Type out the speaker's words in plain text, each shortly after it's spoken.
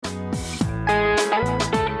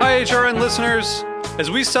HRN listeners.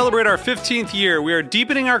 As we celebrate our 15th year, we are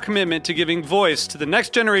deepening our commitment to giving voice to the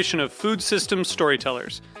next generation of food systems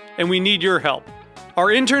storytellers, and we need your help. Our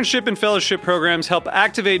internship and fellowship programs help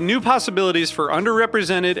activate new possibilities for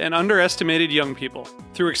underrepresented and underestimated young people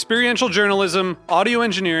through experiential journalism, audio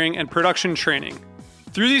engineering, and production training.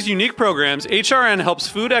 Through these unique programs, HRN helps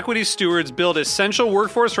food equity stewards build essential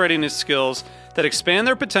workforce readiness skills that expand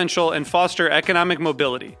their potential and foster economic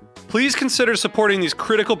mobility. Please consider supporting these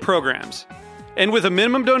critical programs. And with a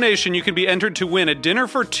minimum donation, you can be entered to win a dinner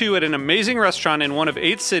for two at an amazing restaurant in one of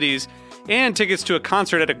 8 cities and tickets to a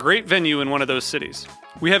concert at a great venue in one of those cities.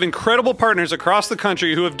 We have incredible partners across the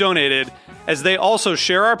country who have donated, as they also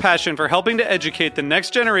share our passion for helping to educate the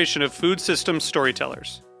next generation of food systems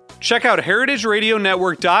storytellers. Check out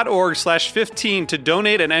heritageradionetwork.org/15 to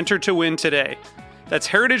donate and enter to win today. That's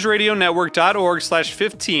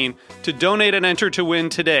heritageradionetwork.org/15 to donate and enter to win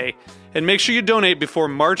today. And make sure you donate before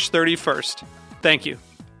March 31st. Thank you.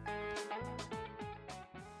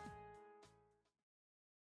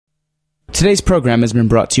 Today's program has been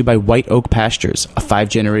brought to you by White Oak Pastures, a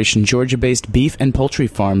 5-generation Georgia-based beef and poultry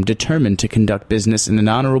farm determined to conduct business in an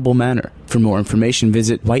honorable manner. For more information,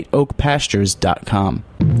 visit whiteoakpastures.com.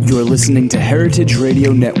 You're listening to Heritage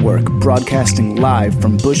Radio Network, broadcasting live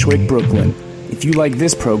from Bushwick, Brooklyn. If you like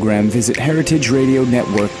this program, visit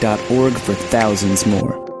heritageradionetwork.org for thousands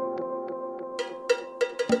more.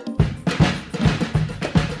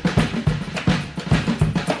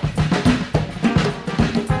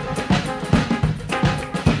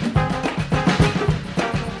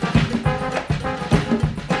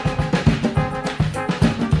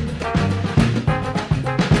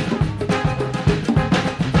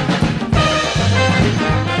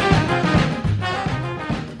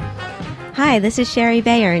 Hi, this is Sherry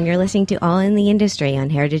Bayer, and you're listening to All in the Industry on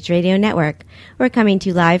Heritage Radio Network. We're coming to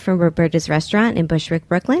you live from Roberta's Restaurant in Bushwick,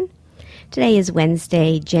 Brooklyn. Today is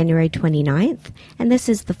Wednesday, January 29th, and this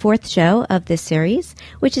is the 4th show of this series,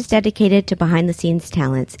 which is dedicated to behind-the-scenes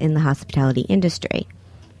talents in the hospitality industry.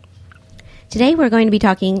 Today we're going to be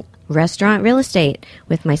talking restaurant real estate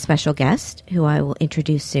with my special guest, who I will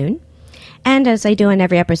introduce soon. And as I do on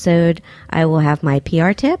every episode, I will have my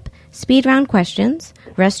PR tip, speed round questions,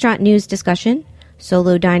 restaurant news discussion,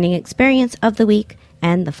 solo dining experience of the week,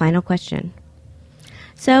 and the final question.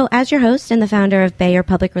 So, as your host and the founder of Bayer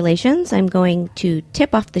Public Relations, I'm going to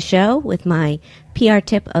tip off the show with my PR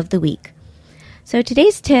tip of the week. So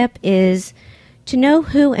today's tip is to know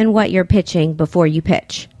who and what you're pitching before you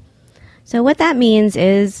pitch. So what that means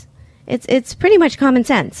is it's pretty much common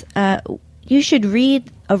sense. You should read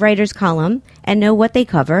a writer's column and know what they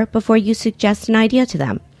cover before you suggest an idea to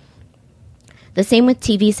them. The same with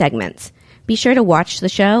TV segments. Be sure to watch the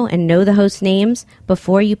show and know the hosts' names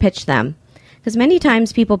before you pitch them, because many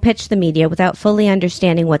times people pitch the media without fully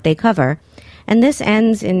understanding what they cover, and this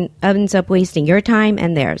ends up wasting your time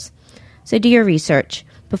and theirs. So do your research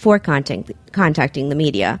before contacting the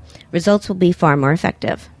media. Results will be far more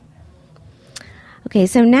effective. Okay,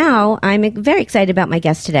 so now I'm very excited about my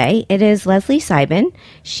guest today. It is Leslie Siben.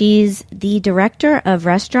 She's the Director of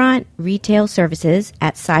Restaurant Retail Services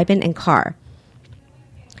at Siben & Carr.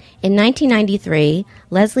 In 1993,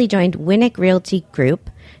 Leslie joined Winnick Realty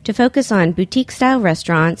Group to focus on boutique-style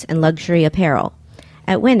restaurants and luxury apparel.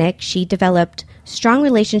 At Winnick, she developed strong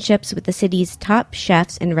relationships with the city's top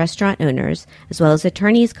chefs and restaurant owners, as well as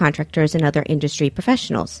attorneys, contractors, and other industry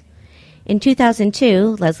professionals. In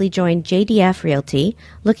 2002, Leslie joined JDF Realty,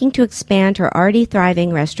 looking to expand her already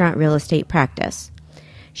thriving restaurant real estate practice.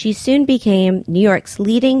 She soon became New York's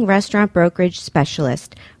leading restaurant brokerage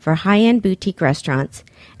specialist for high-end boutique restaurants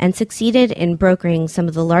and succeeded in brokering some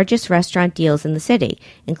of the largest restaurant deals in the city,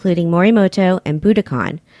 including Morimoto and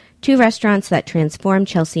Buddakan, 2 restaurants that transformed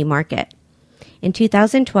Chelsea Market. In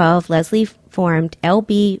 2012, Leslie formed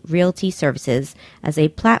LB Realty Services as a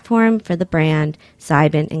platform for the brand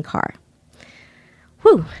Siben & Carr.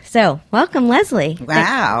 Whew. So, welcome, Leslie.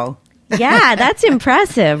 Wow. Yeah, that's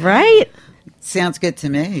impressive, right? Sounds good to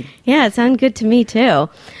me. Yeah, it sounds good to me too.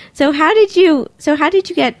 So how did you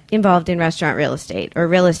get involved in restaurant real estate or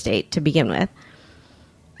real estate to begin with?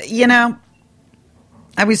 You know,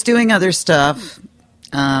 I was doing other stuff.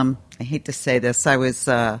 I hate to say this. I was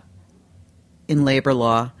in labor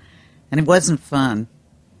law, and it wasn't fun.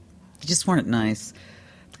 They just weren't nice.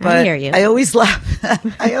 But I hear you. I always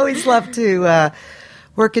loved to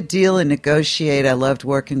work a deal and negotiate. I loved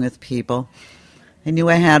working with people. I knew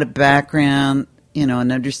I had a background,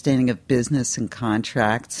 an understanding of business and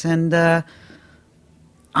contracts, and I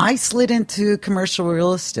slid into commercial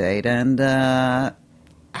real estate. And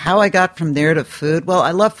how I got from there to food, well,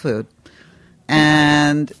 I love food.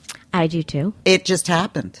 And I do too. It just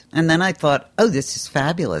happened. And then I thought, oh, this is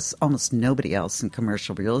fabulous. Almost nobody else in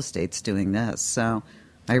commercial real estate's doing this. So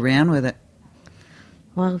I ran with it.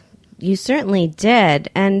 Well, you certainly did.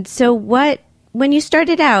 And so when you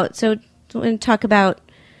started out, so talk about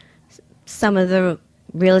some of the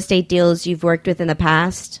real estate deals you've worked with in the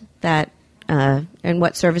past that and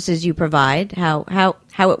what services you provide, how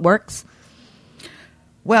it works.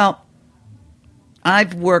 Well,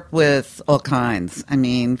 I've worked with all kinds. I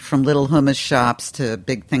mean, from little hummus shops to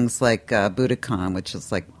big things like Budokan, which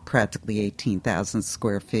is like practically 18,000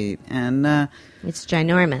 square feet. And it's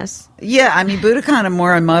ginormous. Yeah, I mean, Budokan and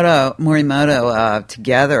Morimoto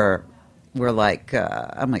together were like,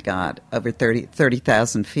 oh my God, over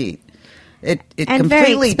 30,000 feet. It and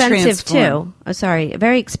completely very expensive transformed. too. Oh, sorry,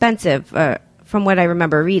 very expensive from what I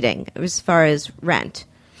remember reading as far as rent.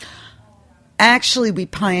 Actually, we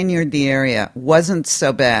pioneered the area. Wasn't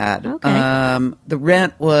so bad. Okay. The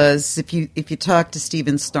rent was, if you talk to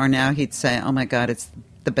Steven Starr now, he'd say, "Oh my God, it's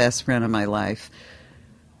the best rent of my life."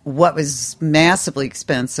 What was massively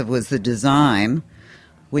expensive was the design,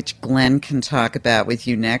 which Glenn can talk about with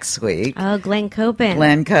you next week. Oh, Glenn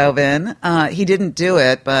Coben. He didn't do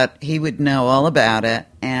it, but he would know all about it.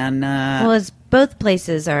 And well, as both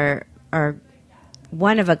places are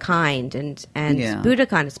one of a kind, and Yeah.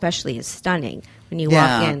 Budokan especially is stunning when you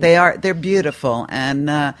walk in. They're beautiful. And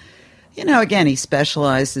again, he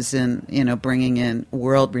specializes in bringing in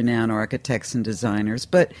world-renowned architects and designers.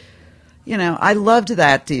 But I loved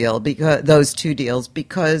that deal, because those two deals,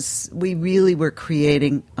 because we really were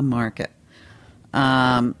creating a market.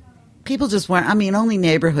 People just weren't. I mean, only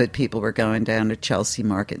neighborhood people were going down to Chelsea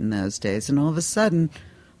Market in those days, and all of a sudden,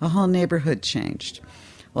 a whole neighborhood changed.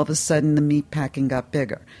 All of a sudden, the meat packing got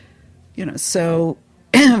bigger. So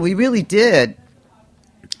we really did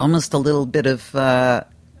almost a little bit of,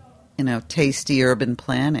 tasty urban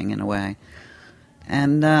planning in a way.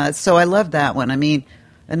 And so I loved that one. I mean,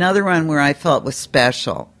 another one where I felt was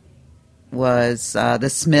special was the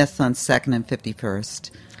Smith on 2nd and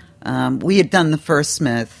 51st. We had done the first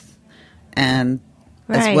Smith, and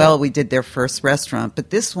as Right. well, we did their first restaurant. But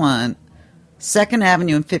this one, 2nd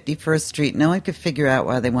Avenue and 51st Street, no one could figure out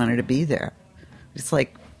why they wanted to be there. It's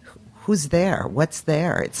like, who's there? What's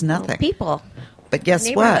there? It's nothing. People. But guess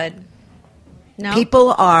what? Neighborhood. No?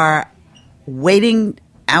 People are waiting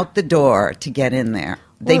out the door to get in there.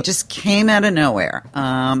 They Well- just came out of nowhere.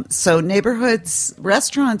 So neighborhoods,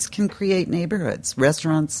 restaurants can create neighborhoods.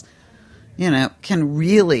 Restaurants, can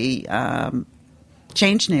really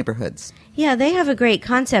change neighborhoods. Yeah, they have a great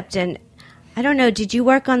concept, and I don't know, did you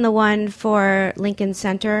work on the one for Lincoln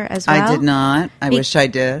Center as well? I did not. I wish I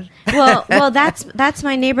did. well, that's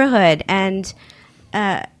my neighborhood, and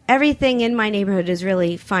everything in my neighborhood is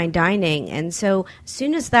really fine dining. And so as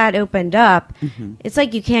soon as that opened up, it's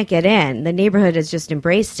like you can't get in. The neighborhood has just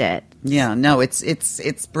embraced it. Yeah, no,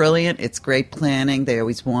 it's brilliant. It's great planning. They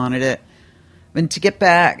always wanted it. And to get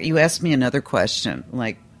back, you asked me another question,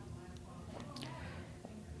 like,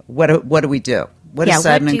 what do we do? What does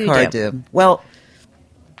Yeah, Siben what do and you Carr do? do? Well,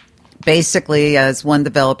 basically, as one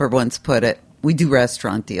developer once put it, we do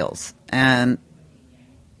restaurant deals. And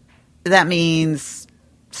that means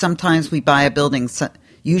sometimes we buy a building.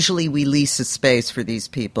 Usually we lease a space for these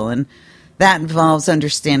people. And that involves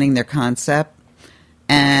understanding their concept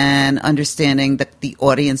and understanding the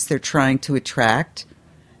audience they're trying to attract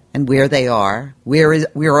and where they are. Where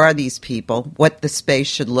are these people? What the space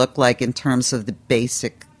should look like in terms of the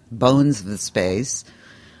basic bones of the space.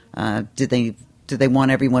 Do they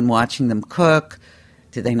want everyone watching them cook?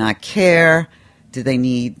 Do they not care? Do they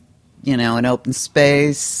need, an open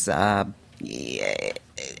space? And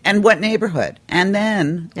what neighborhood? And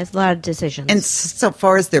then, There's a lot of decisions. and so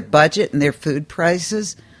far as their budget and their food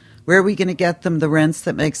prices, where are we going to get them the rents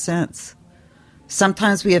that make sense?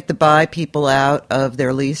 Sometimes we have to buy people out of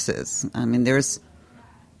their leases. I mean,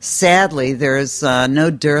 sadly, there's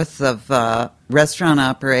no dearth of restaurant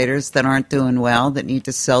operators that aren't doing well, that need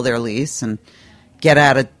to sell their lease and get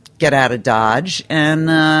out of Dodge.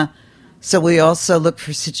 And so we also look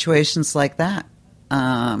for situations like that.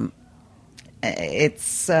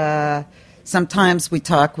 Sometimes we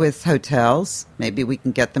talk with hotels. Maybe we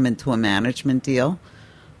can get them into a management deal.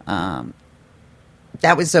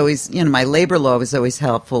 That was always, my labor law was always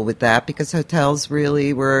helpful with that, because hotels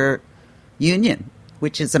really were union,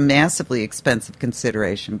 which is a massively expensive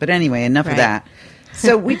consideration. But anyway, enough of Right. that.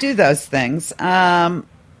 So we do those things.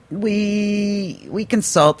 We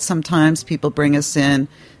consult sometimes. People bring us in.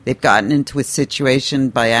 They've gotten into a situation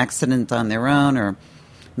by accident on their own, or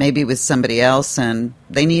maybe with somebody else, and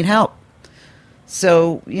they need help.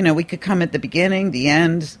 So, we could come at the beginning, the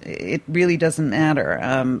end. It really doesn't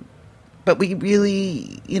matter. but we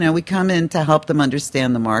really, we come in to help them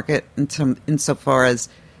understand the market insofar as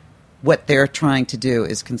what they're trying to do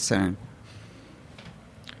is concerned.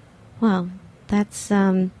 Well, that's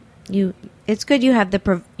it's good you have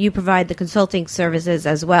you provide the consulting services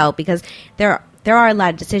as well, because there are a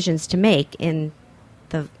lot of decisions to make in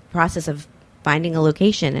the process of finding a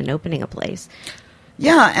location and opening a place.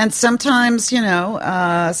 Yeah, and sometimes,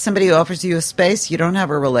 somebody offers you a space, you don't have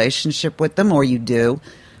a relationship with them, or you do,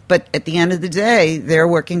 but at the end of the day, they're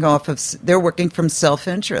working from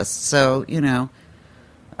self-interest. So,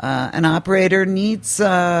 an operator needs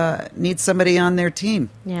somebody on their team.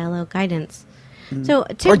 Yeah, a little guidance. Mm-hmm. So,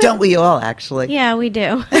 or don't we all, actually? Yeah, we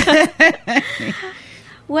do.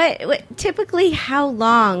 What typically, how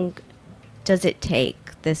long does it take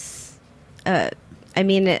this?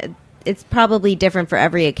 It's probably different for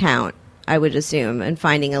every account, I would assume, in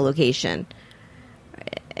finding a location.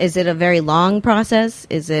 Is it a very long process?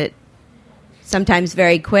 Is it sometimes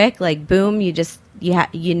very quick? Like, boom, you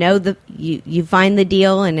find the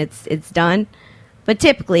deal and it's done. But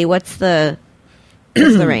typically, what's the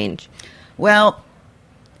range? Well,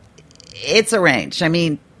 it's a range. I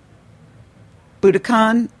mean,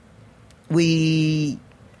 Budokan, we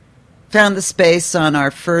found the space on our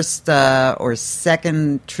first or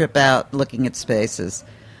second trip out looking at spaces.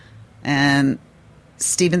 And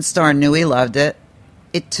Steven Starr knew he loved it.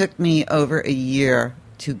 It took me over a year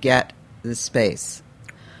to get the space.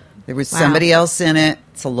 There was somebody else in it.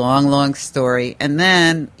 It's a long, long story. And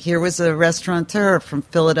then here was a restaurateur from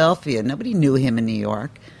Philadelphia. Nobody knew him in New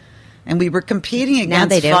York. And we were competing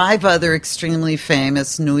against 5 other extremely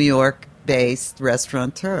famous New York-based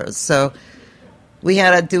restaurateurs. So I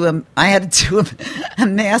had to do a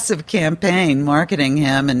massive campaign marketing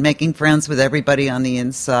him and making friends with everybody on the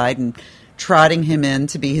inside and trotting him in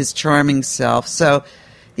to be his charming self. So,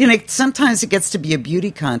 sometimes it gets to be a beauty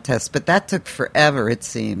contest, but that took forever, it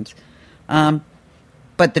seemed.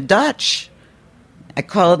 But the Dutch, I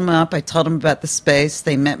called them up. I told them about the space.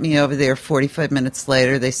 They met me over there 45 minutes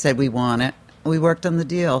later. They said, we want it. We worked on the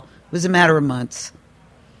deal. It was a matter of months.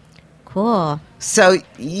 Cool. So,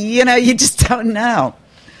 you just don't know.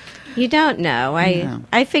 You don't know.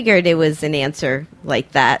 I figured it was an answer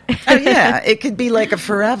like that. Oh, yeah. It could be like a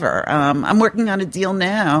forever. I'm working on a deal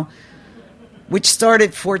now, which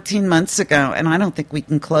started 14 months ago, and I don't think we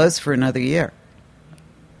can close for another year.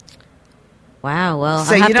 Wow. Well,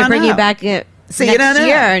 so I'll have to bring you back next year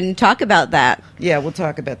and talk about that. Yeah, we'll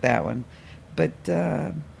talk about that one. But,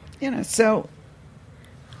 so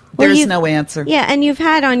there's no answer. Yeah, and you've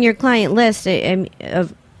had on your client list a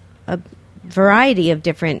variety of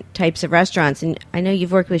different types of restaurants, and I know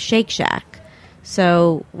you've worked with Shake Shack.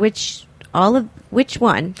 So which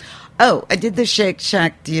one? Oh, I did the Shake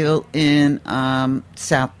Shack deal in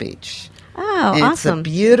South Beach. Oh, it's awesome. It's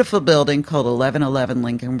a beautiful building called 1111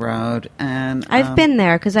 Lincoln Road. And I've been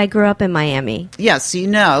there because I grew up in Miami. Yes,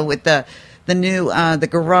 with the new the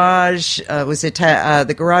garage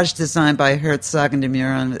the garage designed by Herzog and de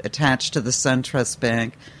Meuron attached to the SunTrust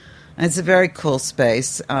Bank. And it's a very cool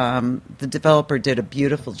space. The developer did a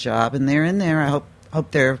beautiful job, and they're in there. I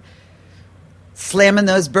hope they're slamming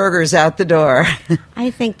those burgers out the door. I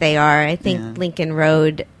think they are. I think Lincoln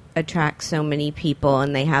Road attracts so many people,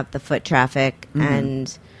 and they have the foot traffic.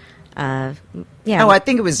 And Oh, I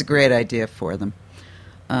think it was a great idea for them.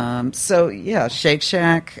 Shake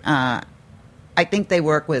Shack. I think they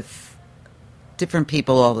work with different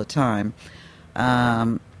people all the time.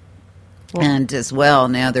 And as well,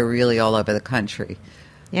 now they're really all over the country.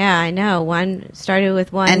 Yeah, I know. One started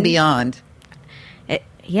with one. And beyond.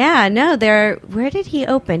 Where did he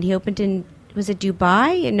open? He opened in, was it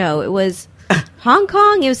Dubai? No, it was Hong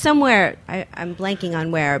Kong. It was somewhere. I'm blanking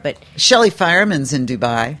on where, but. Shelley Fireman's in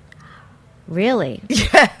Dubai. Really?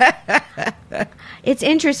 It's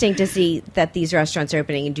interesting to see that these restaurants are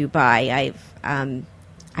opening in Dubai.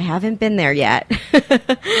 I haven't been there yet.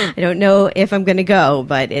 I don't know if I'm going to go,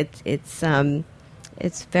 but it's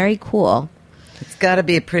very cool. It's got to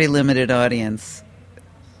be a pretty limited audience.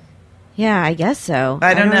 Yeah, I guess so.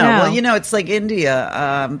 I don't know. Well, it's like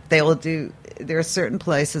India. There are certain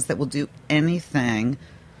places that will do anything.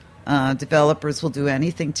 Developers will do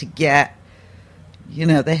anything to get,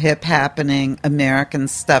 the hip happening American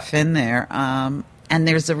stuff in there. And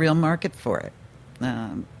there's a real market for it.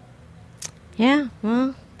 Yeah,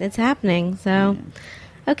 well, it's happening. So,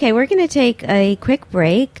 okay, we're going to take a quick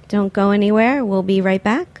break. Don't go anywhere. We'll be right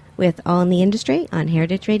back with All in the Industry on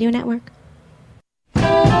Heritage Radio Network.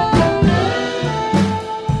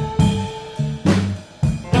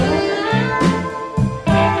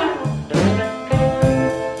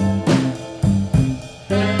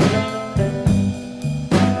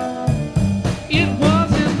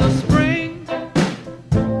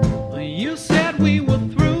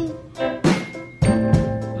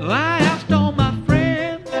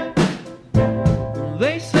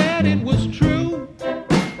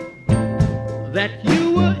 that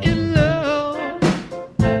you were in love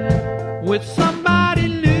with somebody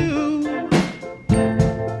new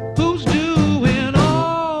who's doing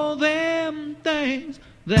all them things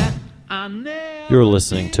that I never. You're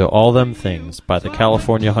listening to All Them Things by the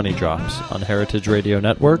California Honey Drops on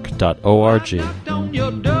heritageradionetwork.org. On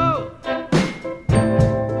your door,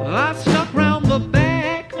 I stuck round the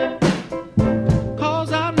back,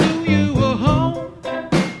 'cause I knew you were home.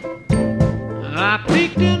 I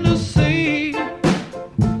peeked in to see,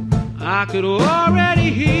 I could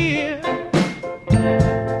already hear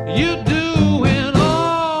you doing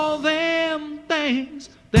all them things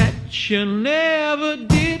that you never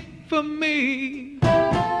did for me.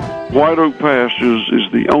 White Oak Pastures is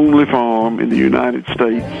the only farm in the United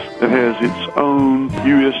States that has its own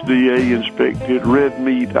USDA-inspected red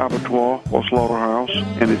meat abattoir or slaughterhouse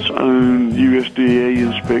and its own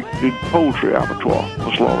USDA-inspected poultry abattoir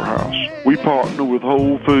or slaughterhouse. We partner with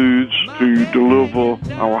Whole Foods to deliver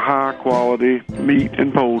our high-quality meat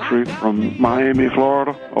and poultry from Miami,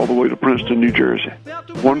 Florida, all the way to Princeton, New Jersey.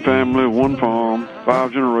 One family, one farm,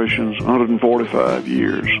 5 generations, 145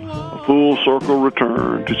 years. A full circle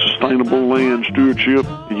return to sustainable land stewardship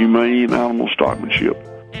and humane animal stockmanship.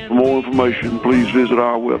 For more information, please visit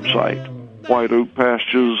our website,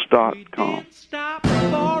 whiteoakpastures.com. Stop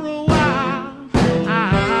for a while.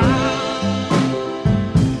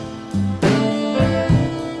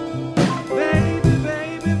 Baby,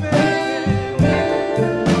 baby, baby.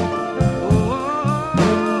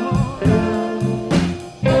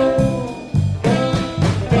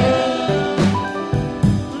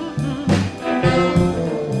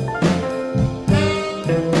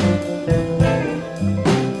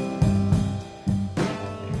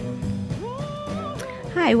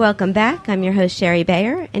 Hi, welcome back. I'm your host, Sherry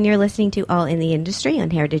Bayer, and you're listening to All in the Industry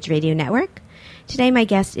on Heritage Radio Network. Today, my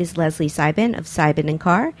guest is Leslie Siben of Siben &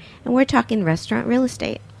 Carr, and we're talking restaurant real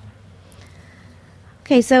estate.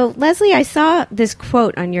 Okay, so Leslie, I saw this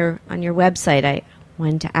quote on your website I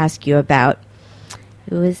wanted to ask you about.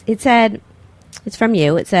 It said, it's from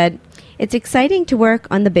you, it said, "It's exciting to work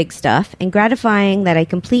on the big stuff and gratifying that I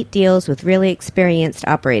complete deals with really experienced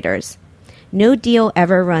operators. No deal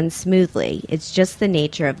ever runs smoothly. It's just the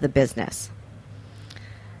nature of the business."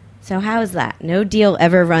 So how is that? No deal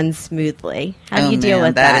ever runs smoothly. How do you deal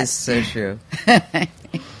with that? That is so true. Did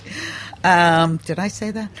I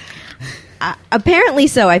say that? Apparently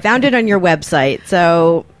so. I found it on your website.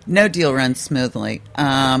 So no deal runs smoothly.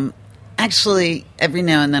 Actually, every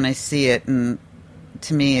now and then I see it, and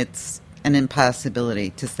to me it's an impossibility,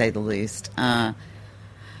 to say the least.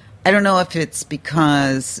 I don't know if it's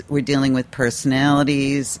because we're dealing with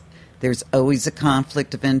personalities. There's always a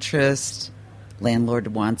conflict of interest.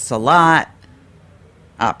 Landlord wants a lot.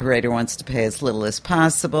 Operator wants to pay as little as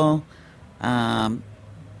possible.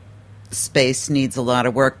 Space needs a lot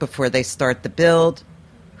of work before they start the build.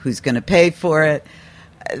 Who's going to pay for it?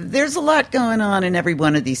 There's a lot going on in every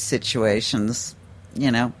one of these situations.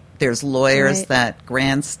 You know, there's lawyers that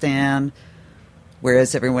grandstand,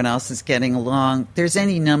 whereas everyone else is getting along. There's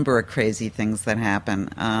any number of crazy things that happen.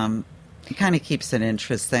 It kind of keeps it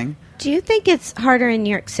interesting. do you think it's harder in New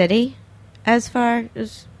York City as far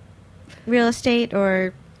as real estate,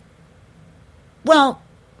 or? Well,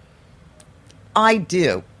 I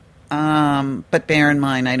do. But bear in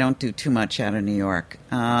mind, I don't do too much out of New York.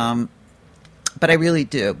 But I really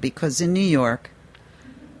do, because in New York,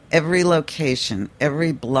 every location,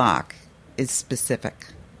 every block is specific.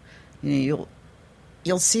 You know,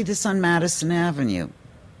 you'll see this on Madison Avenue.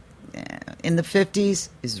 In the 50s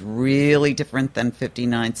is really different than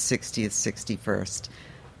 59th, 60th, 61st.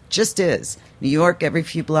 Just is. New York, every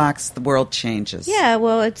few blocks, the world changes. Yeah,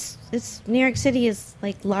 well, it's New York City is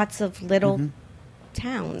like lots of little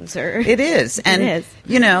towns. Or It is. And, it is.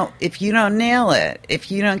 you know, if you don't nail it, if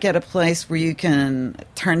you don't get a place where you can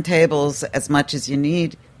turn tables as much as you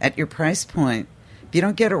need at your price point, if you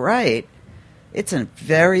don't get it right, it's a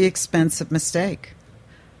very expensive mistake.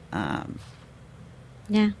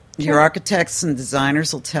 Yeah. Your architects and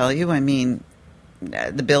designers will tell you, I mean,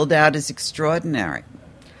 the build-out is extraordinary.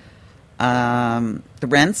 The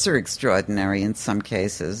rents are extraordinary in some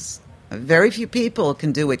cases. Very few people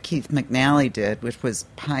can do what Keith McNally did, which was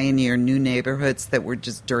pioneer new neighborhoods that were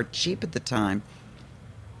just dirt cheap at the time.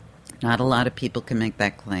 Not a lot of people can make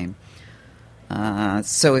that claim.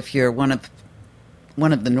 So if you're one of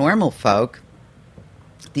the normal folk,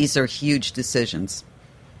 these are huge decisions.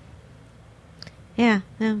 Yeah,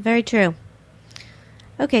 very true.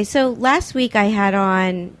 Okay, so last week I had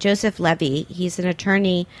on Joseph Levy. He's an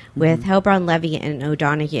attorney with Helbron, Levy, and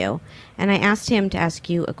O'Donoghue. And I asked him to ask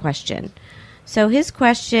you a question. So his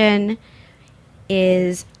question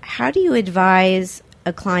is how do you advise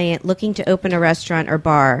a client looking to open a restaurant or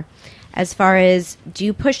bar as far as do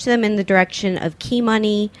you push them in the direction of key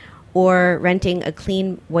money or renting a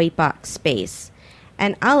clean white box space?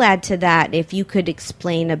 And I'll add to that if you could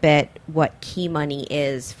explain a bit what key money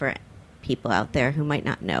is for people out there who might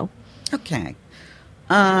not know. Okay.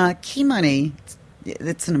 Key money,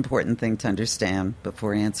 it's an important thing to understand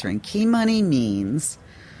before answering. Key money means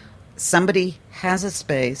somebody has a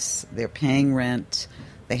space, they're paying rent,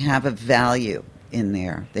 they have a value in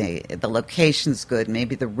there. The location's good,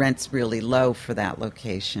 maybe the rent's really low for that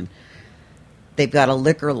location. They've got a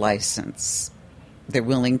liquor license. They're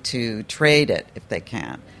willing to trade it if they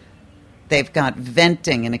can. They've got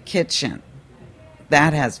venting in a kitchen.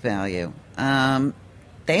 That has value.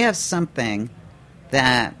 They have something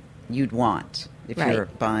that you'd want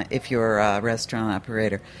if you're a restaurant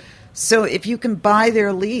operator. So if you can buy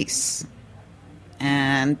their lease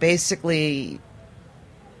and basically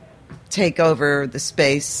take over the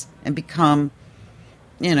space and become,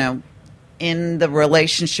 in the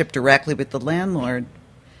relationship directly with the landlord,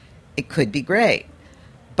 it could be great.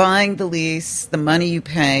 Buying the lease, the money you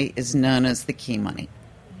pay is known as the key money.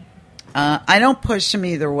 I don't push them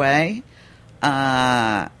either way.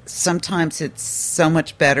 Sometimes it's so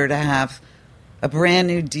much better to have a brand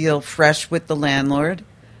new deal fresh with the landlord.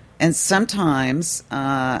 And sometimes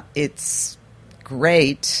it's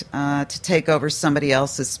great to take over somebody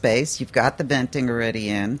else's space. You've got the venting already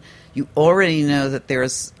in. You already know that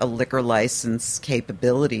there's a liquor license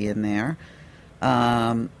capability in there.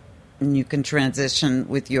 And you can transition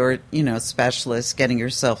with your, specialist getting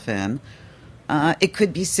yourself in. It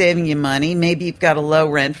could be saving you money. Maybe you've got a low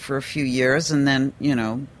rent for a few years and then,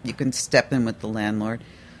 you can step in with the landlord.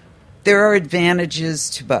 There are advantages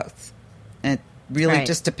to both. It really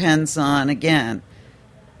just depends on, again,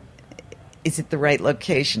 is it the right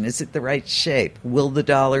location? Is it the right shape? Will the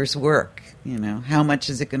dollars work? How much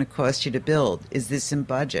is it going to cost you to build? Is this in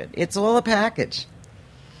budget? It's all a package.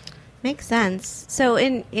 Makes sense. So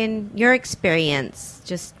in your experience,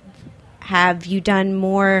 just have you done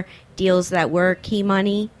more deals that were key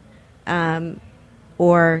money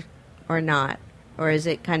or not? Or is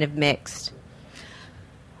it kind of mixed?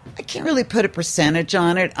 I can't really put a percentage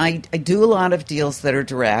on it. I do a lot of deals that are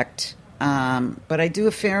direct, but I do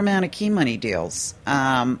a fair amount of key money deals.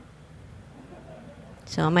 So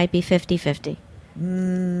it might be 50-50.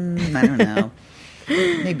 I don't know.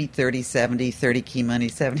 Maybe 30-70, 30 key money,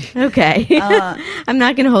 70. Okay. I'm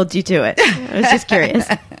not going to hold you to it. I was just curious.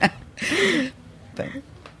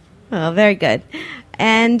 Well, very good.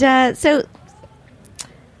 And so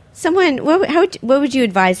what would you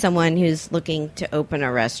advise someone who's looking to open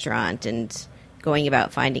a restaurant and going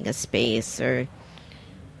about finding a space? Or,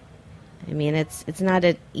 I mean, it's not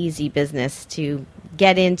an easy business to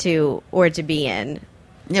get into or to be in.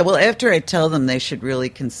 Yeah, well, after I tell them they should really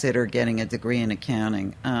consider getting a degree in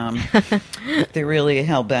accounting, if they're really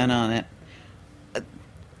hell-bent on it,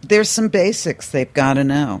 there's some basics they've got to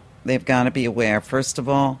know. They've got to be aware. First of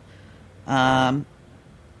all,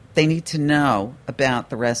 they need to know about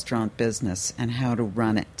the restaurant business and how to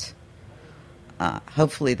run it.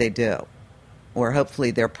 Hopefully they do. Or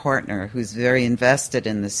hopefully their partner, who's very invested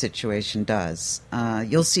in the situation, does.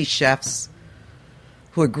 You'll see chefs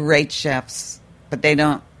who are great chefs, but they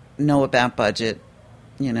don't know about budget.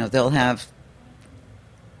 They'll have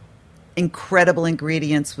incredible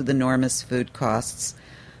ingredients with enormous food costs.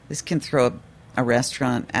 This can throw a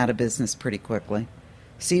restaurant out of business pretty quickly.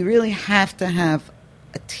 So you really have to have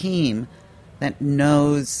a team that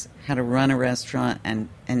knows how to run a restaurant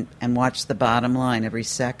and watch the bottom line every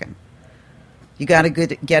second. You got to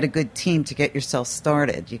get a good team to get yourself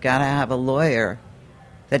started. You got to have a lawyer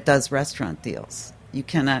that does restaurant deals. You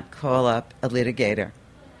cannot call up a litigator.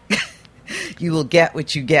 You will get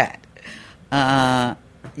what you get.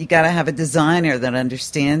 You got to have a designer that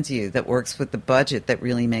understands you, that works with the budget, that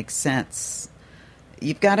really makes sense.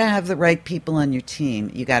 You've got to have the right people on your team.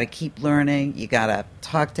 You got to keep learning. You got to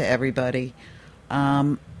talk to everybody.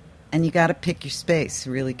 And you got to pick your space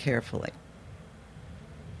really carefully.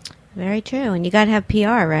 Very true. And you got to have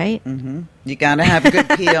PR, right? Mm-hmm. You got to have good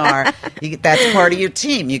PR. That's part of your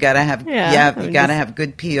team. You got to have you got to have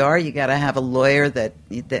good PR. You got to have a lawyer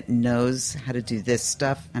that knows how to do this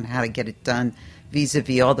stuff and how to get it done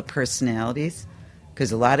vis-a-vis all the personalities,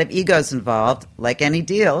 because a lot of egos involved, like any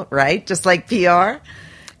deal, right? Just like PR.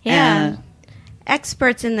 Yeah.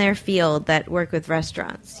 Experts in their field that work with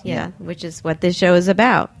restaurants. Yeah, which is what this show is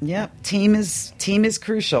about. Yeah, team is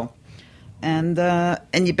crucial. And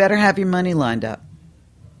you better have your money lined up.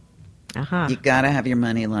 You got to have your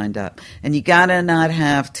money lined up. And you got to not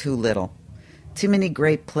have too little. Too many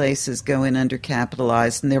great places go in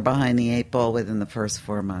undercapitalized, and they're behind the 8 ball within the first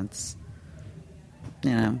 4 months.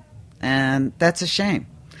 You know, and that's a shame.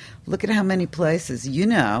 Look at how many places,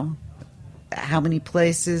 how many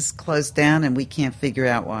places closed down, and we can't figure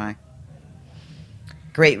out why.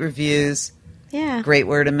 Great reviews. Yeah. Great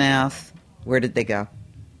word of mouth. Where did they go?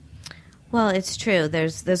 Well, it's true.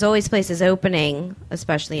 There's always places opening,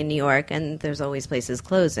 especially in New York, and there's always places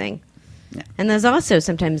closing. Yeah. And there's also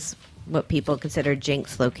sometimes what people consider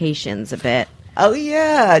jinx locations a bit. Oh,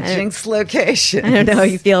 yeah, jinx location. I don't know how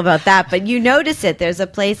you feel about that, but you notice it. There's a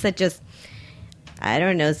place that just, I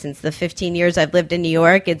don't know, since the 15 years I've lived in New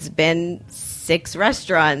York, it's been 6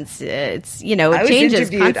 restaurants. It's, it changes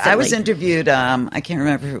constantly. I was interviewed, I can't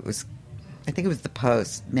remember if it was, I think it was The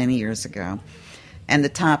Post many years ago. And the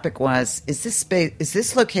topic was, is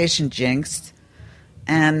this location jinxed?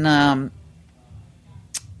 And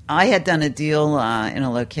I had done a deal in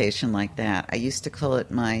a location like that. I used to call it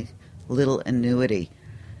my little annuity.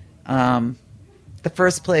 The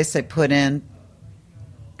first place I put in,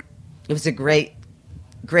 it was a great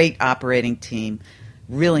operating team,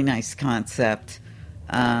 really nice concept,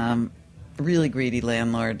 really greedy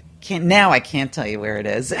landlord. Now I can't tell you where it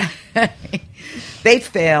is. They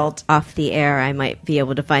failed. Off the air, I might be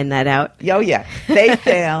able to find that out. Oh, yeah. They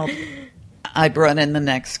failed. I brought in the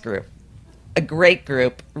next group. A great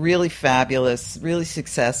group, really fabulous, really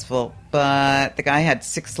successful, but the guy had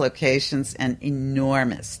 6 locations and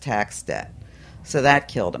enormous tax debt. So that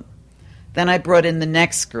killed him. Then I brought in the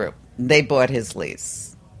next group. They bought his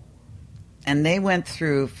lease. And they went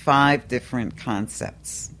through 5 different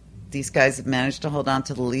concepts. These guys have managed to hold on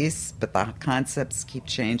to the lease, but the concepts keep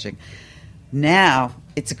changing. Now,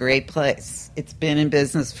 it's a great place. It's been in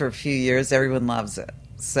business for a few years. Everyone loves it.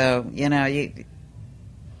 So,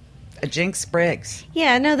 a jinx breaks.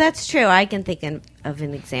 Yeah, no, that's true. I can think of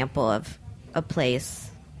an example of a place.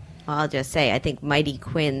 I'll just say, I think Mighty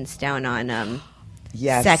Quinn's down on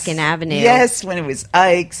Yes. 2nd Avenue. Yes, when it was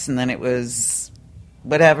Ike's, and then it was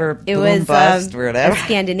whatever, It boom was bust, or whatever. a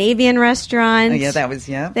Scandinavian restaurant. Oh, yeah, that was,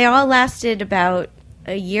 yeah. They all lasted about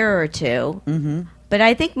a year or two. Mm-hmm. But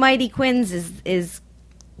I think Mighty Quinn's is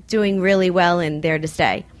doing really well and there to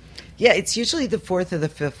stay. Yeah, it's usually the 4th or the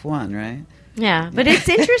 5th one, right? Yeah, but it's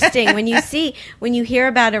interesting when you hear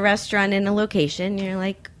about a restaurant in a location, you're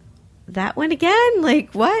like, that one again?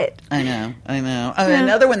 Like, what? I know. Oh,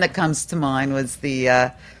 another one that comes to mind was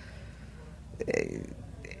the,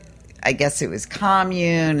 I guess it was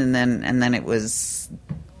Commune, and then it was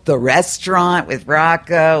the restaurant with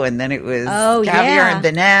Rocco, and then it was Caviar and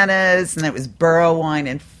Bananas, and it was Borough Wine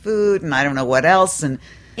and Food, and I don't know what else, and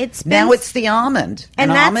now it's the Almond.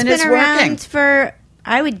 And that's Almond been is around working. for,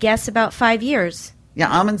 I would guess, about 5 years.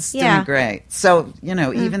 Yeah, Almond's doing great. So,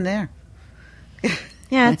 even there.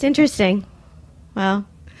 Yeah, it's interesting. Well,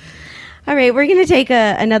 all right, we're going to take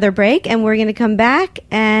another break, and we're going to come back,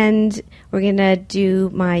 and we're going to do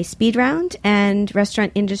my speed round and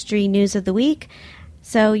restaurant industry news of the week.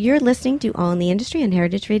 So you're listening to All in the Industry on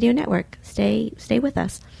Heritage Radio Network. Stay with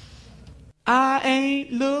us. I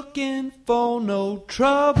ain't looking for no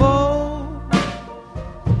trouble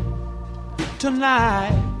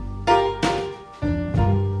tonight.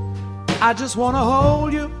 I just want to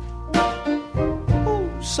hold you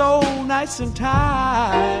so nice and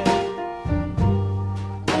tight.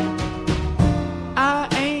 I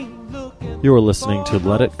ain't looking. You are listening to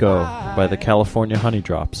Let It Go by the California Honey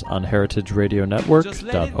Drops on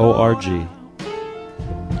heritageradionetwork.org.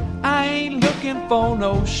 I ain't looking for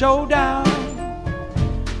no showdown.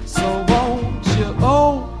 So won't you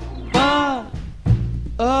open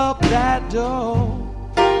up that door?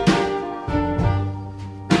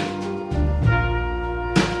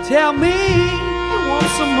 Tell me you want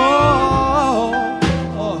some more.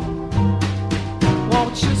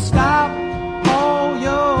 Won't you stop all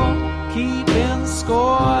your keeping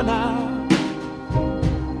score now?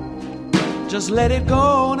 Just let it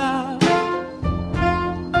go now.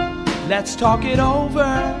 Let's talk it over.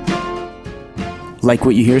 Like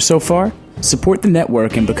what you hear so far? Support the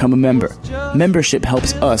network and become a member. Membership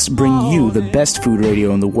helps us bring you the best food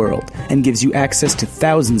radio in the world and gives you access to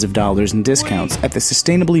thousands of dollars in discounts at the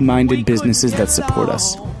sustainably minded businesses that support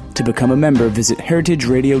us. To become a member, visit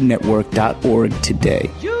heritageradionetwork.org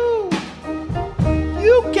today. You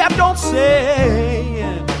kept on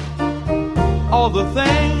saying all the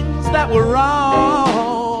things that were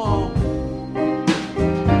wrong.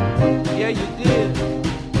 Yeah, you did.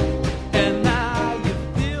 And now you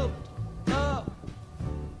built up.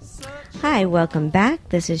 Hi, welcome back.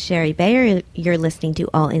 This is Sherry Bayer. You're listening to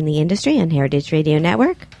All in the Industry on Heritage Radio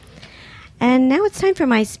Network. And now it's time for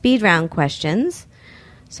my speed round questions.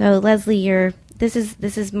 So, Leslie, you're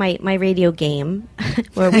this is my radio game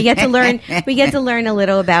where we get to learn a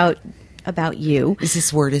little about you. Is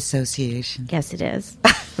this word association? Yes, it is.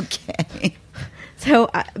 Okay. So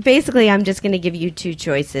basically, I'm just going to give you two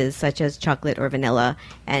choices, such as chocolate or vanilla,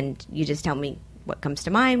 and you just tell me what comes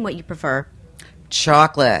to mind, what you prefer.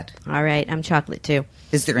 Chocolate. All right, I'm chocolate too.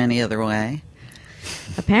 Is there any other way?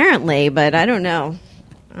 Apparently, but I don't know.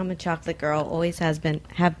 I'm a chocolate girl, always have been.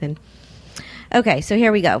 Okay, so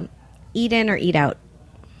here we go. Eat in or eat out?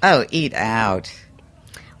 Oh, eat out.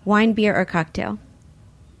 Wine, beer, or cocktail?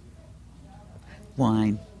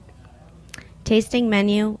 Wine. Tasting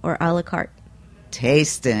menu or a la carte?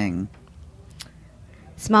 Tasting.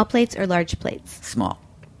 Small plates or large plates? Small.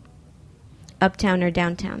 Uptown or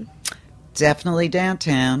downtown? Definitely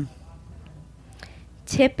downtown.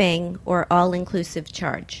 Tipping or all-inclusive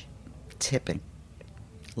charge? Tipping.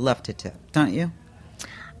 Love to tip, don't you?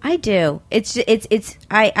 I do.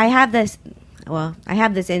 I have this. Well, I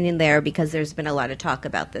have this in there because there's been a lot of talk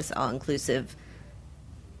about this all-inclusive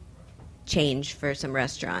change for some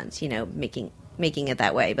restaurants. Making it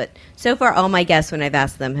that way. But so far, all my guests, when I've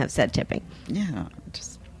asked them, have said tipping. Yeah.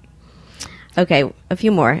 Okay, a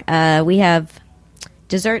few more. We have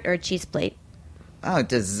dessert or cheese plate. Oh,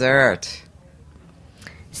 dessert.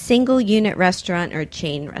 Single unit restaurant or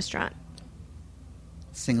chain restaurant.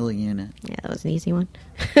 Single unit. Yeah, that was an easy one.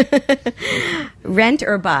 Rent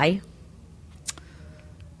or buy?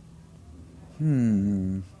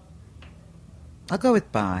 I'll go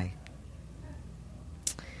with buy.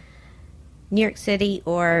 New York City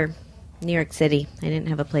or New York City? I didn't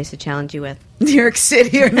have a place to challenge you with. New York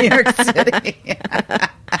City or New York City?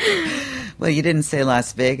 Well, you didn't say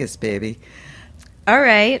Las Vegas, baby. All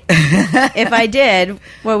right. If I did,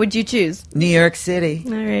 what would you choose? New York City.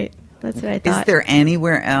 All right. That's what I thought. Is there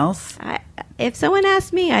anywhere else? If someone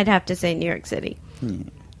asked me, I'd have to say New York City.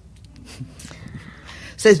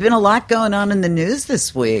 So there's been a lot going on in the news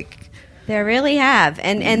this week. There really have.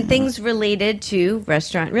 And things related to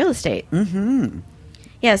restaurant real estate. Mm-hmm.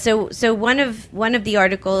 Yeah, so one of the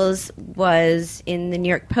articles was in the New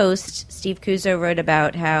York Post. Steve Cuso wrote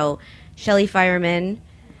about how Shelley Fireman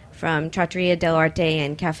from Trattoria dell'Arte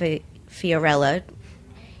and Cafe Fiorella,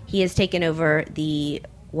 he has taken over the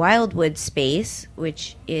Wildwood space,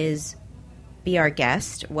 which is Be Our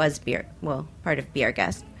Guest, part of Be Our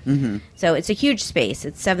Guest. Mm-hmm. So it's a huge space.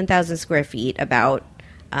 It's 7,000 square feet. About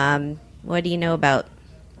what do you know about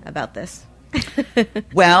this?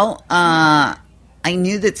 Well, I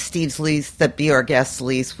knew that Steve's lease, that Be Our Guest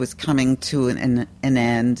lease, was coming to an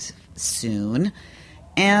end soon,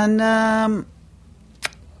 and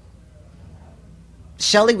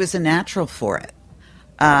Shelley was a natural for it.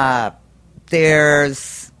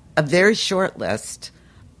 There's a very short list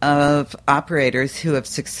of operators who have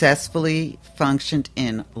successfully functioned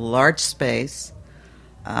in large space,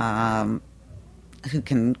 who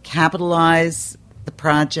can capitalize the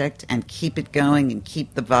project and keep it going and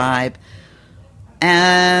keep the vibe.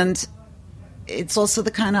 And it's also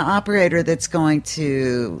the kind of operator that's going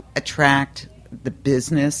to attract the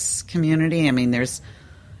business community. I mean,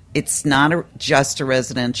 it's not just a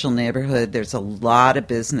residential neighborhood. There's a lot of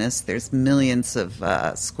business. There's millions of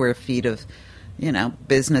square feet of,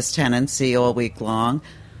 business tenancy all week long.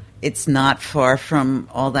 It's not far from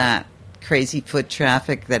all that crazy foot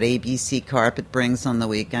traffic that ABC Carpet brings on the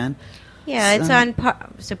weekend. Yeah, it's on,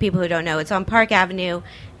 so people who don't know, it's on Park Avenue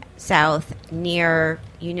South near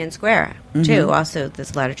Union Square, too. Also,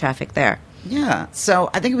 there's a lot of traffic there. Yeah, so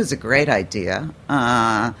I think it was a great idea.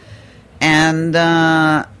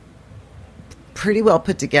 And pretty well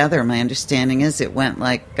put together. My understanding is it went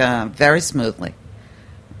very smoothly.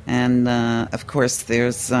 And of course,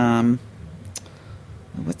 there's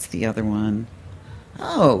what's the other one?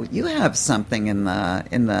 Oh, you have something in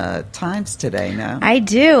the Times today now. I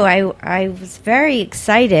do. I was very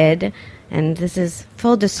excited, and this is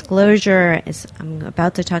full disclosure. I'm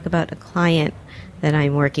about to talk about a client that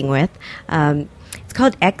I'm working with. It's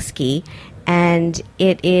called Exki, and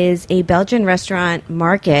it is a Belgian restaurant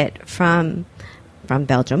market from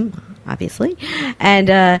Belgium, obviously,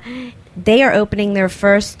 and they are opening their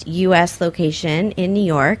first U.S. location in New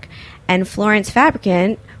York, and Florence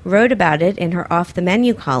Fabricant wrote about it in her Off the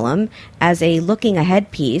Menu column as a looking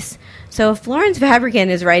ahead piece. So if Florence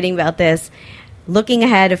Fabricant is writing about this, looking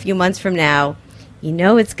ahead a few months from now,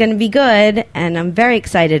 it's going to be good, and I'm very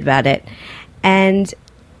excited about it. And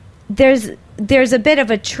there's a bit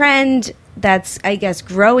of a trend that's, I guess,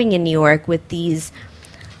 growing in New York with these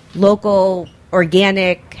local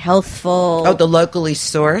organic, healthful. Oh, the locally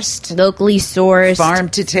sourced, farm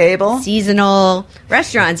to table, seasonal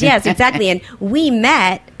restaurants. Yes, exactly. And we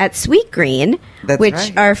met at Sweet Green, which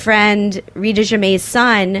right. Our friend Rita Jamay's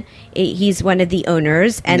son, he's one of the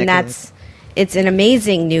owners, and Nicholas. it's an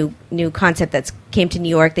amazing new concept that's came to New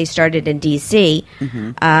York. They started in D.C.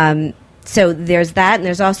 So there's that, and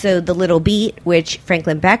there's also the Little Beat, which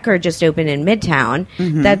Franklin Becker just opened in Midtown.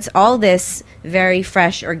 That's all this very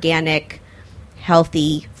fresh, organic,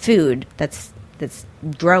 healthy food that's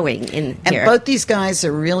growing in here. And both these guys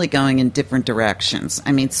are really going in different directions.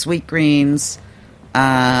 I mean, Sweet Greens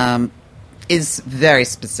is very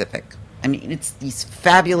specific. I mean, it's these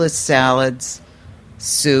fabulous salads,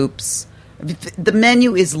 soups. The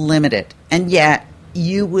menu is limited, and yet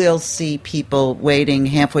you will see people waiting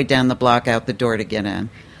halfway down the block out the door to get in.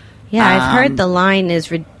 Yeah, I've heard the line is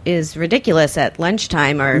ridiculous at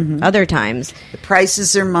lunchtime or other times. The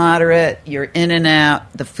prices are moderate. You're in and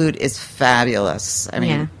out. The food is fabulous. I mean,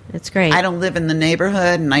 yeah, it's great. I don't live in the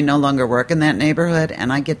neighborhood, and I no longer work in that neighborhood,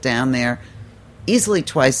 and I get down there easily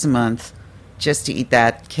twice a month just to eat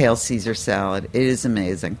that kale Caesar salad. It is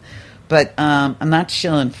amazing. But I'm not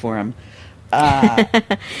shilling for him.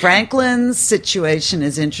 Franklin's situation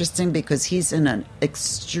is interesting because he's in an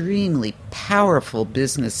extremely powerful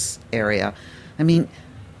business area. I mean,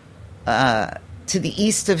 to the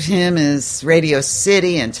east of him is Radio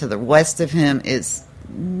City, and to the west of him is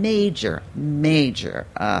major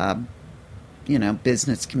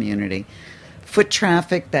business community. Foot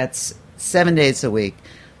traffic, that's 7 days a week.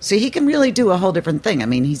 So he can really do a whole different thing. I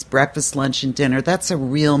mean, he's breakfast, lunch, and dinner. That's a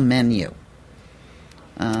real menu.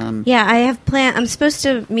 Yeah, I have planned. I'm supposed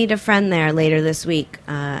to meet a friend there later this week.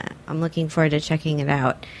 I'm looking forward to checking it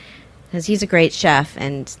out because he's a great chef,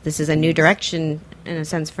 and this is a new direction in a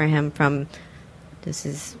sense for him.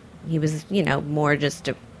 He was more just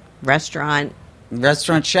a restaurant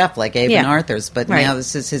chef like Abe and Arthur's, but right. Now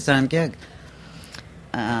this is his own gig.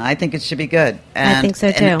 I think it should be good. I think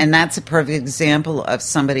so too. And that's a perfect example of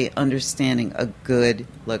somebody understanding a good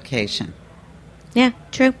location. Yeah,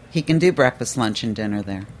 true. He can do breakfast, lunch, and dinner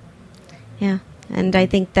there. Yeah, and I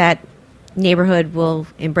think that neighborhood will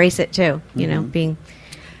embrace it too, being...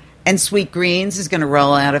 And Sweet Greens is going to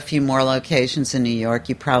roll out a few more locations in New York.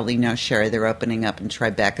 You probably know, Sherry, they're opening up in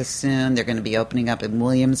Tribeca soon. They're going to be opening up in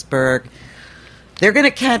Williamsburg. They're going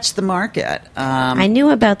to catch the market. I knew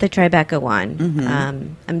about the Tribeca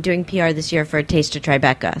one. I'm doing PR this year for a Taste of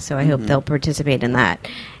Tribeca, so I hope they'll participate in that.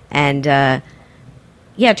 And...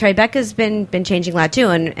 yeah, Tribeca's been changing a lot too,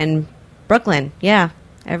 and Brooklyn. Yeah,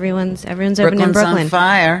 everyone's open in Brooklyn. On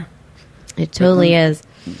fire. It totally is.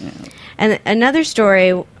 Yeah. And another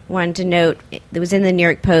story I wanted to note that was in the New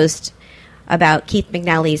York Post about Keith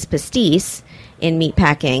McNally's pastis in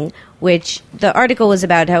meatpacking, which the article was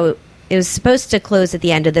about how it was supposed to close at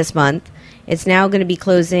the end of this month. It's now going to be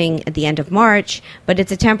closing at the end of March, but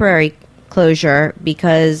it's a temporary closure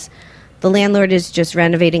because the landlord is just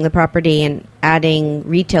renovating the property and adding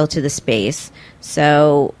retail to the space.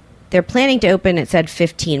 So they're planning to open, it said,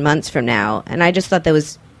 15 months from now. And I just thought that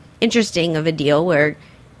was interesting of a deal where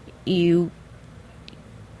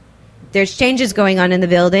there's changes going on in the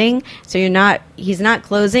building. So he's not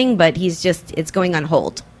closing, but it's going on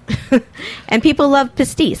hold. And people love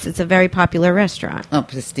pastis. It's a very popular restaurant. Oh,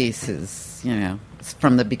 pastis is, it's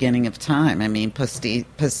from the beginning of time. I mean,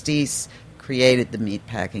 pastis created the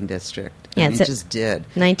meatpacking district. Yeah, it just did.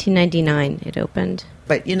 1999 it opened.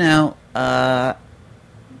 But,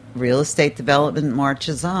 real estate development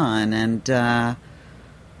marches on, and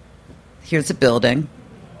here's a building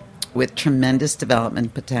with tremendous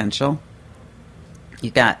development potential. You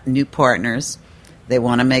got new partners. They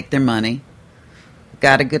want to make their money.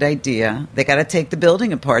 Got a good idea. They got to take the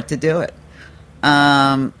building apart to do it.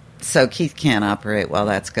 So Keith can't operate while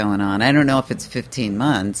that's going on. I don't know if it's 15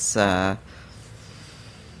 months. I'd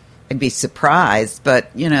be surprised,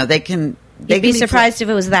 but they can. You'd be surprised if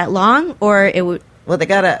it was that long, or it would. Well, they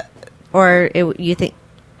gotta. Or you think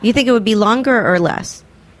it would be longer or less?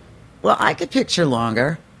 Well, I could picture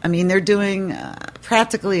longer. I mean, they're doing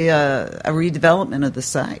practically a redevelopment of the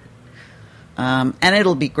site, and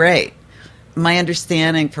it'll be great. My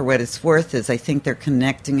understanding, for what it's worth, is I think they're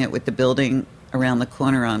connecting it with the building around the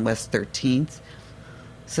corner on West 13th.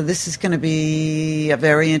 So this is going to be a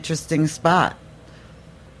very interesting spot.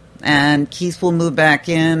 And Keith will move back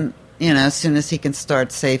in, as soon as he can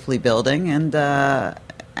start safely building, and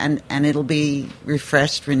it'll be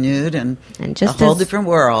refreshed, renewed, and just a whole different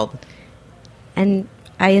world. And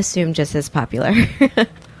I assume just as popular.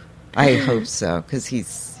 I hope so, because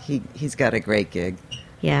he's got a great gig.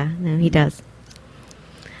 Yeah, no, he does.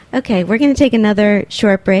 Okay, we're going to take another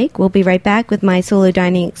short break. We'll be right back with my solo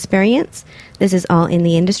dining experience. This is All in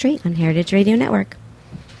the Industry on Heritage Radio Network.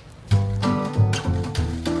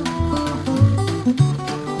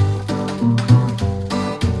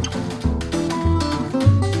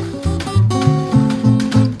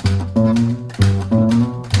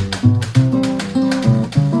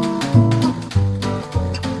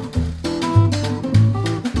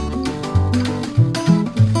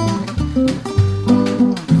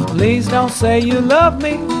 Please don't say you love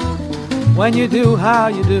me when you do how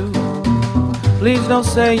you do. Please don't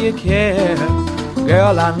say you care.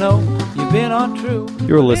 Girl, I know you've been untrue.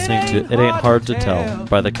 You're listening to It Ain't Hard to Tell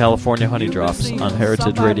by the California Honey Drops on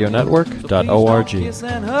heritageradionetwork.org. Kiss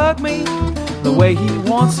and hug me the way he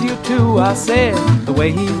wants you to. I said the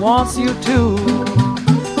way he wants you to.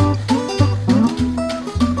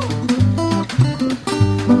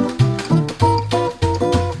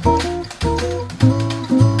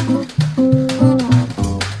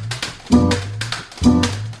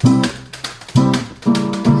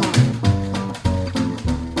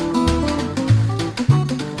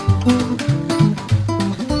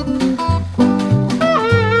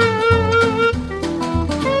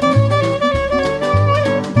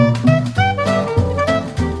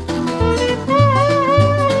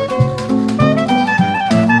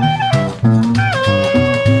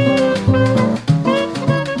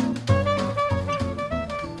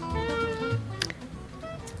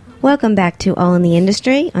 Welcome back to All in the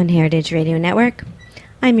Industry on Heritage Radio Network.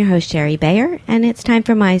 I'm your host, Sherry Bayer, and it's time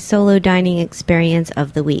for my solo dining experience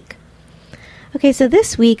of the week. Okay, so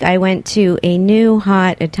this week I went to a new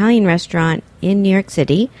hot Italian restaurant in New York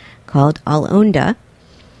City called Al Onda.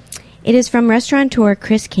 It is from restaurateur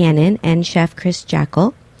Chris Cannon and chef Chris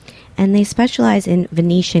Jackal, and they specialize in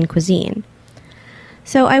Venetian cuisine.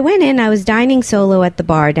 So I went in, I was dining solo at the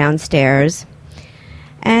bar downstairs,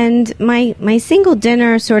 and my single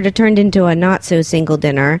dinner sort of turned into a not-so-single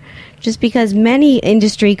dinner just because many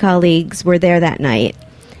industry colleagues were there that night.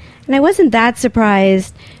 And I wasn't that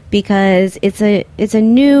surprised because it's a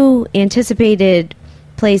new, anticipated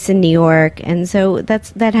place in New York, and so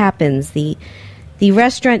that happens. The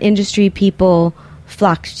restaurant industry people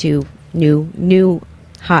flocked to new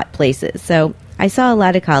hot places. So I saw a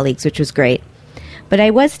lot of colleagues, which was great. But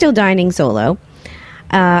I was still dining solo.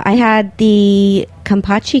 I had the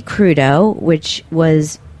Campacci Crudo, which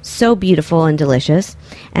was so beautiful and delicious.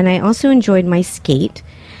 And I also enjoyed my skate.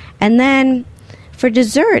 And then for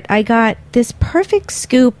dessert, I got this perfect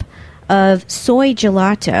scoop of soy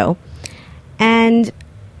gelato. And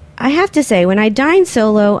I have to say, when I dine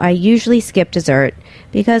solo, I usually skip dessert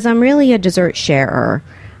because I'm really a dessert sharer.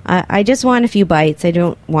 I just want a few bites. I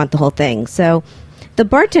don't want the whole thing. So the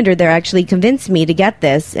bartender there actually convinced me to get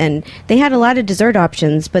this, and they had a lot of dessert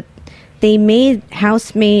options, but they had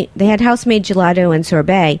house-made gelato and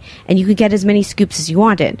sorbet, and you could get as many scoops as you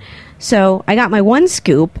wanted. So I got my one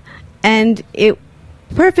scoop, and it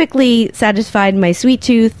perfectly satisfied my sweet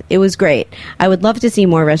tooth. It was great. I would love to see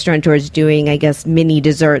more restaurateurs doing, I guess, mini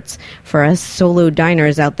desserts for us solo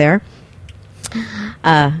diners out there,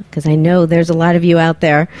 because I know there's a lot of you out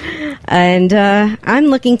there. And I'm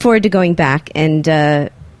looking forward to going back and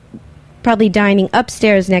probably dining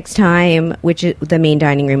upstairs next time, which the main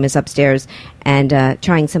dining room is upstairs, and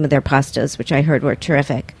trying some of their pastas, which I heard were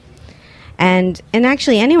terrific. And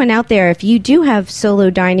actually, anyone out there, if you do have solo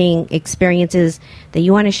dining experiences that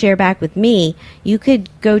you want to share back with me, you could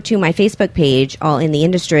go to my Facebook page, All in the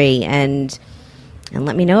Industry, and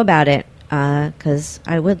let me know about it, because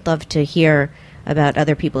I would love to hear about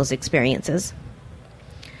other people's experiences.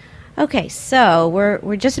 Okay, so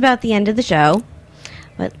we're just about the end of the show,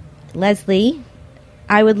 but Leslie,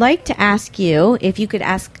 I would like to ask you if you could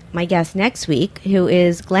ask my guest next week, who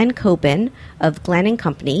is Glenn Copen of Glenn &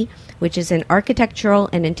 Company, which is an architectural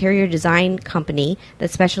and interior design company that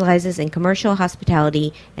specializes in commercial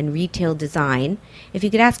hospitality and retail design. If you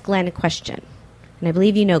could ask Glenn a question, and I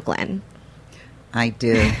believe you know Glenn. I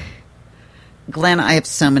do. Glenn, I have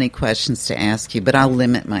so many questions to ask you, but I'll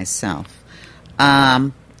limit myself.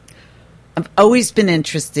 I've always been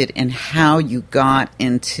interested in how you got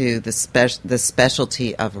into the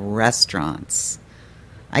specialty of restaurants.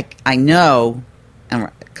 I know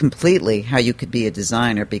completely how you could be a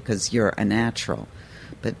designer because you're a natural,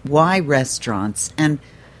 but why restaurants? And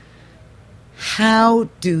how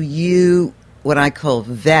do you, what I call,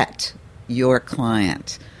 vet your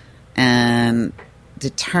client and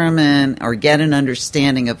determine or get an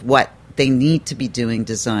understanding of what they need to be doing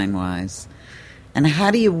design-wise? And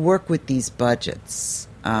how do you work with these budgets?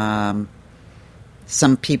 Some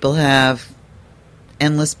people have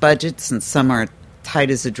endless budgets and some are tight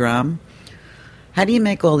as a drum. How do you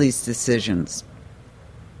make all these decisions?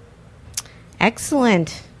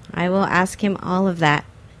 Excellent. I will ask him all of that,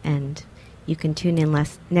 and you can tune in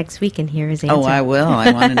next week and hear his answer. Oh, I will.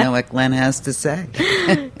 I want to know what Glenn has to say.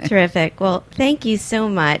 Terrific. Well, thank you so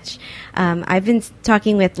much. I've been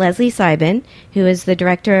talking with Leslie Siben, who is the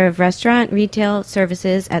Director of Restaurant Retail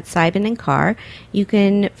Services at Siben & Carr. You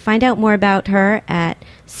can find out more about her at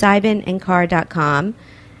sibenandcarr.com.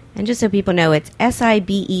 And just so people know, it's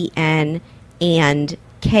SIBEN and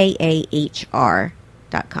KAHR.com.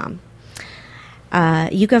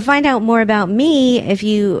 You can find out more about me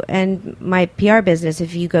and my PR business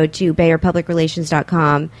if you go to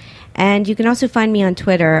BayerPublicRelations.com. And you can also find me on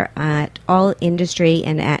Twitter at All Industry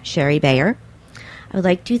and at Sherry Bayer. I would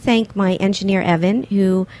like to thank my engineer, Evan,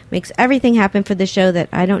 who makes everything happen for the show that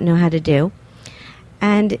I don't know how to do.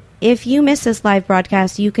 And if you miss this live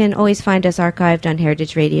broadcast, you can always find us archived on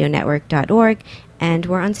heritageradionetwork.org, and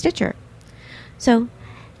we're on Stitcher. So,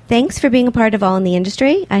 thanks for being a part of All in the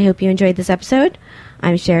Industry. I hope you enjoyed this episode.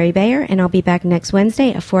 I'm Sherry Bayer, and I'll be back next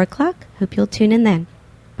Wednesday at 4 o'clock. Hope you'll tune in then.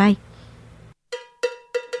 Bye.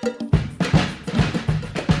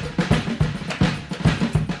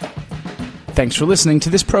 Thanks for listening to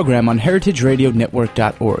this program on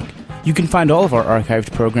heritageradionetwork.org. You can find all of our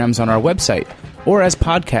archived programs on our website or as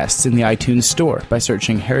podcasts in the iTunes Store by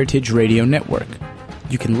searching Heritage Radio Network.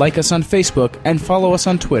 You can like us on Facebook and follow us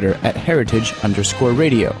on Twitter at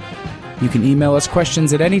heritage_radio. You can email us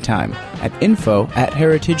questions at any time at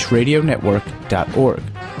info@heritageradionetwork.org.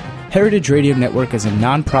 Heritage Radio Network is a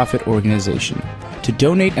non-profit organization. To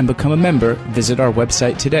donate and become a member, visit our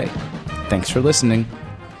website today. Thanks for listening.